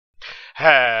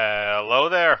Hello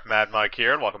there, Mad Mike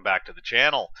here, and welcome back to the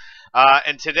channel.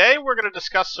 And today we're going to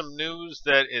discuss some news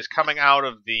that is coming out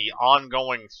of the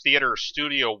ongoing theater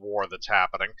studio war that's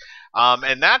happening.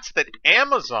 And that's that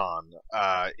Amazon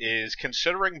is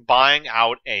considering buying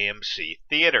out AMC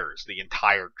theaters, the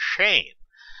entire chain.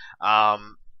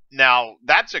 Now,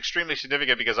 that's extremely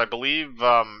significant because I believe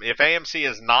if AMC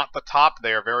is not the top,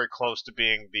 they are very close to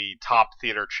being the top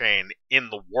theater chain in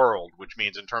the world, which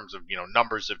means in terms of,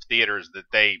 numbers of theaters that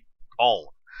they own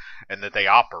and that they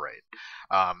operate.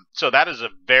 So that is a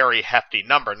very hefty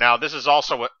number. Now, this is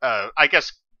also, I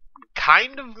guess,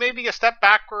 kind of maybe a step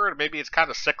backward, maybe it's kind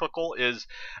of cyclical, is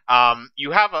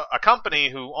you have a company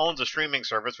who owns a streaming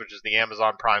service, which is the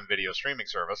Amazon Prime Video streaming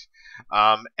service,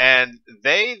 and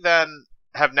they then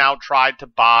have now tried to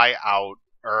buy out,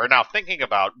 or are now thinking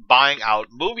about buying out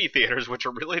movie theaters, which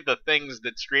are really the things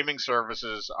that streaming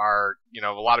services are,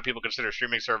 a lot of people consider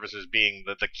streaming services being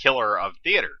the killer of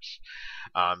theaters,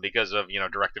 because of,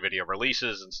 direct-to-video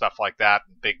releases and stuff like that,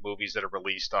 and big movies that are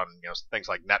released on, things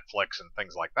like Netflix and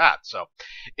things like that. So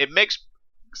it makes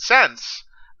sense,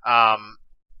 from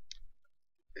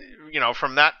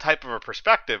that type of a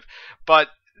perspective, but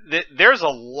there's a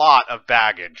lot of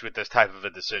baggage with this type of a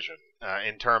decision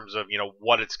in terms of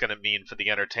what it's going to mean for the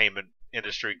entertainment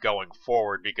industry going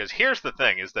forward. Because here's the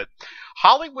thing: is that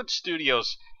Hollywood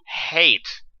studios hate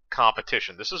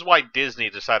competition. This is why Disney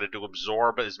decided to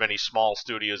absorb as many small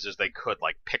studios as they could,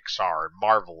 like Pixar,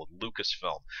 Marvel, and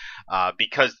Lucasfilm,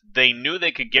 because they knew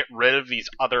they could get rid of these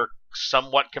other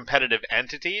somewhat competitive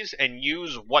entities and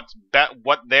use what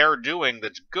they're doing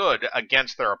that's good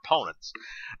against their opponents.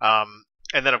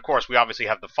 And then, of course, we obviously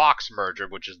have the Fox merger,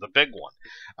 which is the big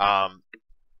one.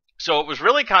 So it was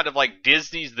really kind of like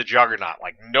Disney's the juggernaut.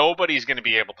 Like, nobody's going to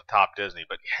be able to top Disney.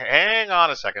 But hang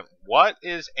on a second. What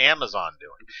is Amazon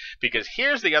doing? Because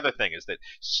here's the other thing, is that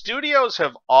studios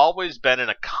have always been in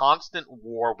a constant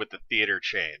war with the theater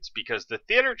chains, because the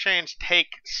theater chains take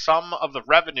some of the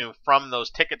revenue from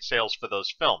those ticket sales for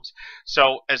those films.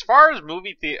 So as far as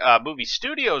movie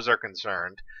studios are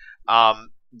concerned,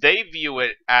 they view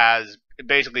it as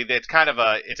basically it's kind of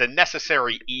it's a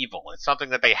necessary evil. It's something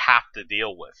that they have to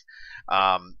deal with.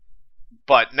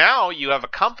 But now you have a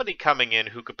company coming in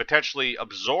who could potentially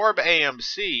absorb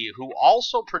AMC, who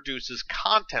also produces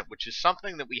content, which is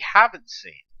something that we haven't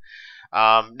seen.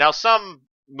 Now, some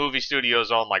movie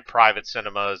studios own like private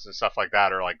cinemas and stuff like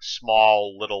that, or like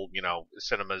small little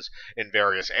cinemas in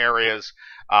various areas,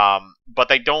 but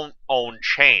they don't own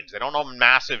chains. They don't own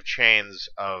massive chains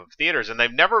of theaters, and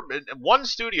one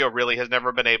studio really has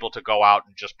never been able to go out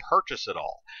and just purchase it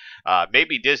all.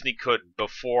 Maybe Disney could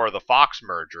before the Fox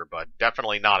merger, but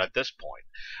definitely not at this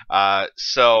point.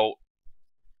 So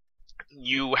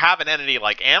you have an entity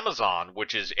like Amazon,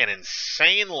 which is an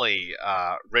insanely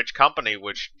rich company,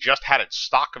 which just had its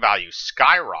stock value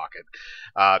skyrocket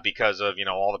because of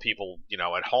all the people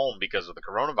at home because of the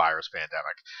coronavirus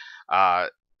pandemic.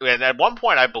 And at one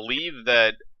point, I believe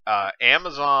that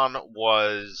Amazon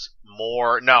was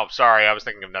more. No, sorry, I was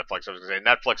thinking of Netflix. I was going to say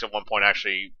Netflix at one point,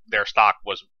 actually their stock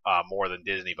was more than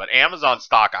Disney, but Amazon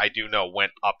stock, I do know,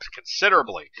 went up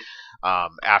considerably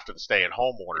after the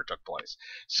stay-at-home order took place.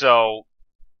 So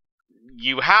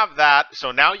you have that.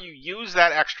 So now you use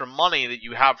that extra money that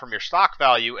you have from your stock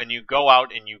value, and you go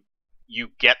out and you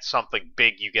get something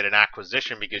big. You get an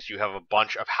acquisition because you have a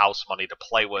bunch of house money to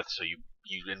play with. So you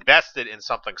invested in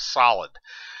something solid.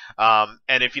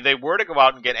 And if they were to go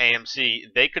out and get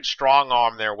AMC, they could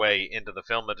strong-arm their way into the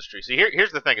film industry. So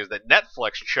here's the thing, is that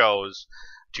Netflix chose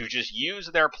to just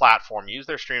use their platform, use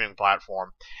their streaming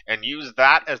platform, and use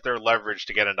that as their leverage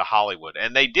to get into Hollywood.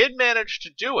 And they did manage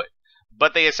to do it,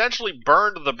 but they essentially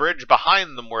burned the bridge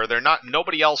behind them, where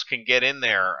nobody else can get in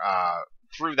there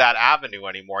through that avenue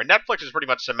anymore. And Netflix has pretty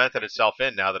much cemented itself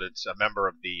in now that it's a member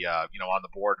of the on the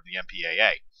board of the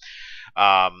MPAA.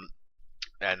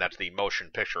 And that's the Motion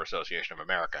Picture Association of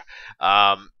America.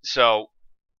 So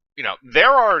they're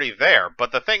already there,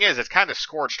 but the thing is, it's kind of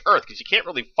scorched earth, because you can't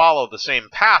really follow the same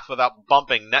path without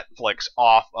bumping Netflix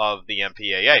off of the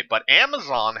MPAA. But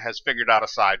Amazon has figured out a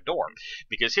side door,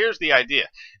 because here's the idea.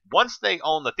 Once they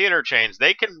own the theater chains,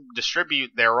 they can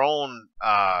distribute their own,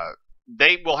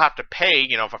 they will have to pay,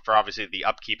 for obviously the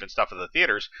upkeep and stuff of the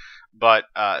theaters, but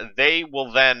they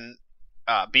will then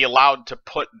be allowed to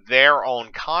put their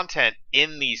own content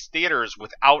in these theaters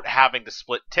without having to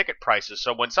split ticket prices.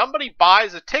 So when somebody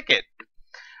buys a ticket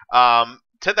to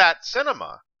that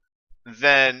cinema,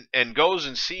 and goes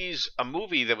and sees a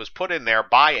movie that was put in there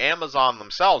by Amazon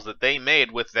themselves that they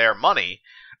made with their money,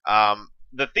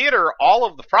 the theater, all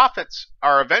of the profits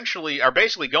are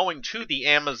basically going to the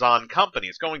Amazon company.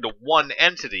 It's going to one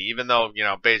entity, even though,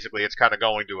 basically it's kind of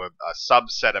going to a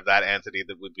subset of that entity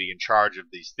that would be in charge of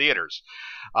these theaters.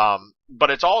 But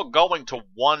it's all going to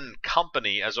one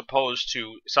company, as opposed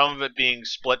to some of it being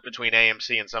split between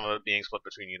AMC and some of it being split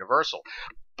between Universal.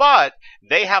 But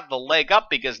they have the leg up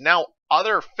because now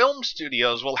other film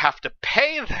studios will have to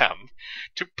pay them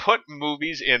to put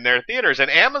movies in their theaters.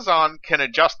 And Amazon can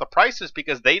adjust the prices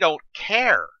because they don't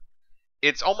care.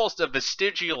 It's almost a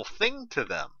vestigial thing to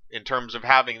them in terms of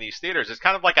having these theaters. It's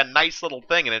kind of like a nice little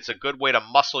thing, and it's a good way to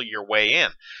muscle your way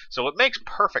in. So it makes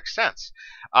perfect sense.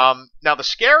 Now, the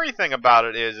scary thing about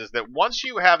it is that once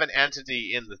you have an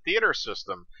entity in the theater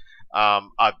system,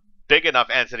 a big enough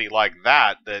entity like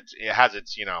that it has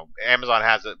its, Amazon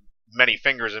has many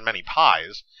fingers and many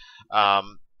pies.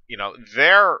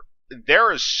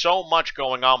 There is so much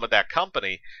going on with that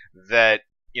company that,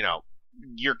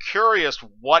 you're curious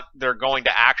what they're going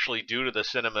to actually do to the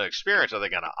cinema experience. Are they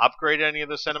going to upgrade any of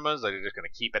the cinemas? Are they just going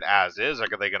to keep it as is? Are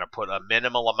they going to put a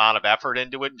minimal amount of effort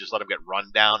into it and just let them get run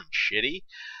down and shitty?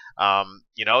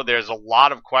 There's a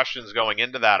lot of questions going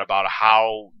into that about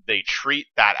how they treat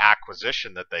that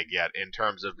acquisition that they get in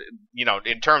terms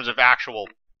of actual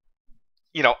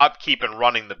upkeep and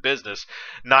running the business,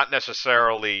 not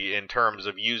necessarily in terms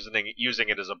of using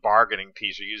it as a bargaining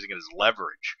piece or using it as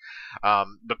leverage.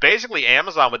 But basically,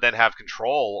 Amazon would then have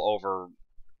control over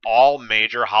all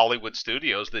major Hollywood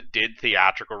studios that did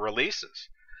theatrical releases.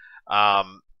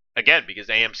 Again, because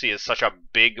AMC is such a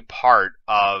big part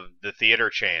of the theater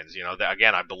chains.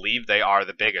 Again, I believe they are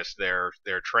the biggest. They're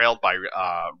trailed by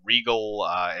Regal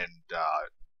and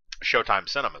Showtime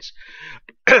Cinemas.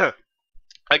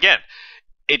 Again,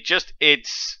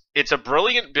 it's a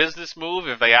brilliant business move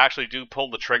if they actually do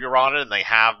pull the trigger on it and they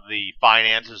have the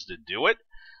finances to do it.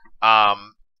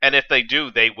 And if they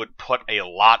do, they would put a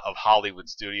lot of Hollywood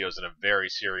studios in a very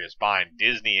serious bind,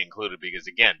 Disney included, because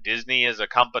again, Disney is a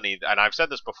company, and I've said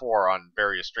this before on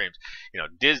various streams,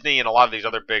 Disney and a lot of these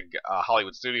other big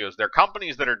Hollywood studios, they're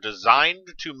companies that are designed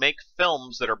to make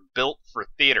films that are built for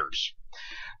theaters.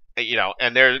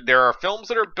 And there are films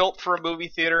that are built for a movie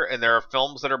theater, and there are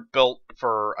films that are built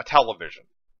for a television.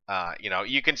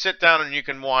 You can sit down and you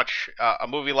can watch a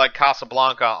movie like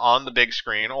Casablanca on the big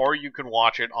screen, or you can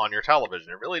watch it on your television.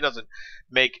 It really doesn't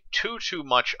make too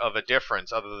much of a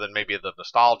difference, other than maybe the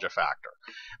nostalgia factor.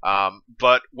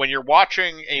 But when you're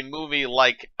watching a movie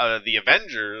like The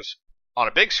Avengers on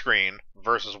a big screen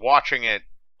versus watching it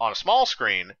on a small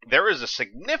screen, there is a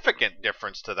significant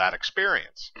difference to that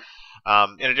experience.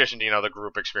 In addition to, the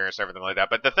group experience and everything like that.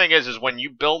 But the thing is when you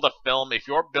build a film, if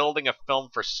you're building a film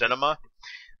for cinema,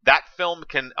 that film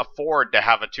can afford to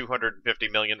have a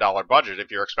 $250 million budget if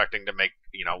you're expecting to make,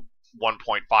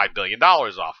 $1.5 billion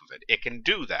off of it. It can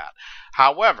do that.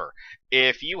 However,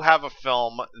 if you have a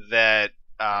film that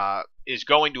is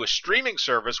going to a streaming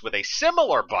service with a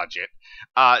similar budget,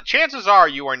 chances are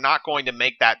you are not going to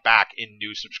make that back in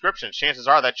new subscriptions. Chances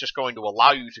are that's just going to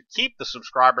allow you to keep the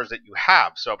subscribers that you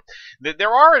have. So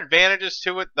there are advantages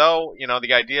to it, though.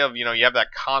 The idea of, you have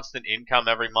that constant income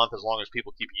every month as long as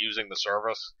people keep using the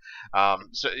service.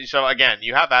 So again,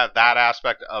 you have that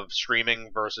aspect of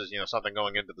streaming versus, something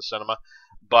going into the cinema.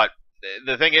 But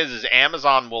the thing is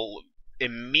Amazon will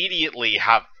immediately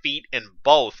have feet in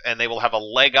both, and they will have a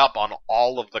leg up on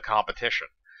all of the competition,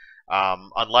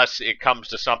 unless it comes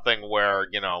to something where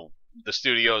the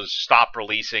studios stop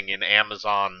releasing in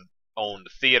Amazon owned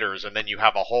theaters, and then you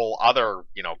have a whole other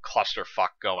clusterfuck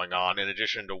going on, in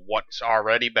addition to what's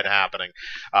already been happening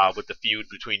with the feud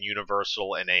between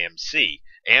Universal and AMC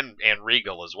and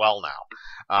Regal as well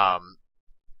now.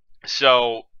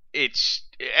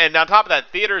 And on top of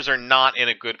that, theaters are not in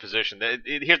a good position.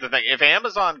 Here's the thing: if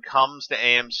Amazon comes to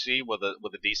AMC with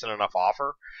a decent enough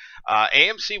offer,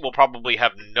 AMC will probably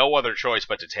have no other choice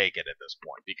but to take it at this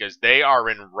point, because they are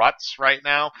in ruts right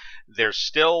now. There's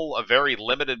still a very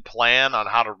limited plan on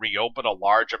how to reopen a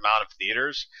large amount of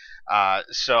theaters.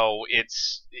 So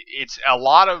it's a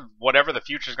lot of whatever the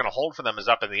future is going to hold for them is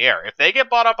up in the air. If they get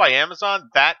bought up by Amazon,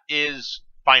 that is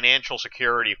financial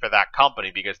security for that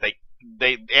company, because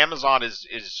Amazon is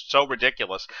so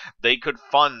ridiculous. They could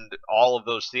fund all of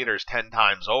those theaters 10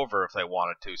 times over if they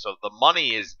wanted to. So the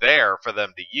money is there for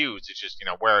them to use. It's just,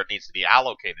 where it needs to be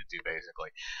allocated to, basically.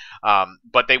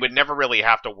 But they would never really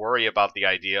have to worry about the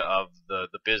idea of the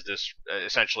business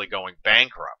essentially going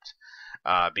bankrupt.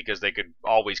 Because they could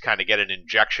always kind of get an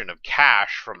injection of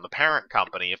cash from the parent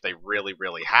company if they really,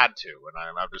 really had to. And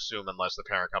I would assume unless the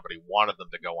parent company wanted them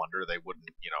to go under, they wouldn't,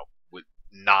 would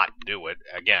not do it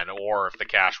again, or if the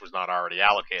cash was not already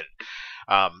allocated.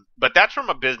 But that's from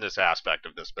a business aspect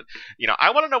of this. But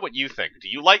I want to know what you think. Do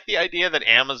you like the idea that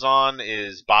Amazon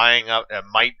is buying up,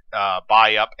 might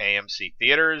buy up AMC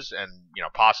theaters, and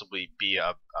possibly be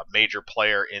a major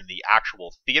player in the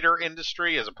actual theater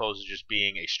industry as opposed to just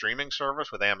being a streaming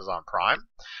service with Amazon Prime?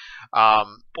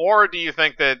 Or do you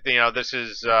think that this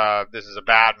is a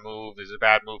bad move? This is a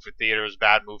bad move for theaters,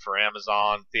 bad move for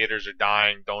Amazon. Theaters are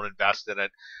dying. Don't invest in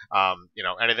it.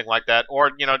 Anything like that.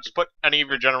 Or just put any of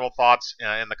your general thoughts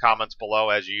in the comments below,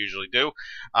 as you usually do.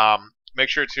 Make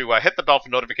sure to hit the bell for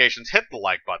notifications, hit the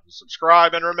like button,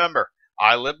 subscribe, and remember,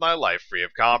 I live my life free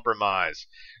of compromise.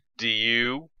 Do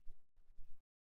you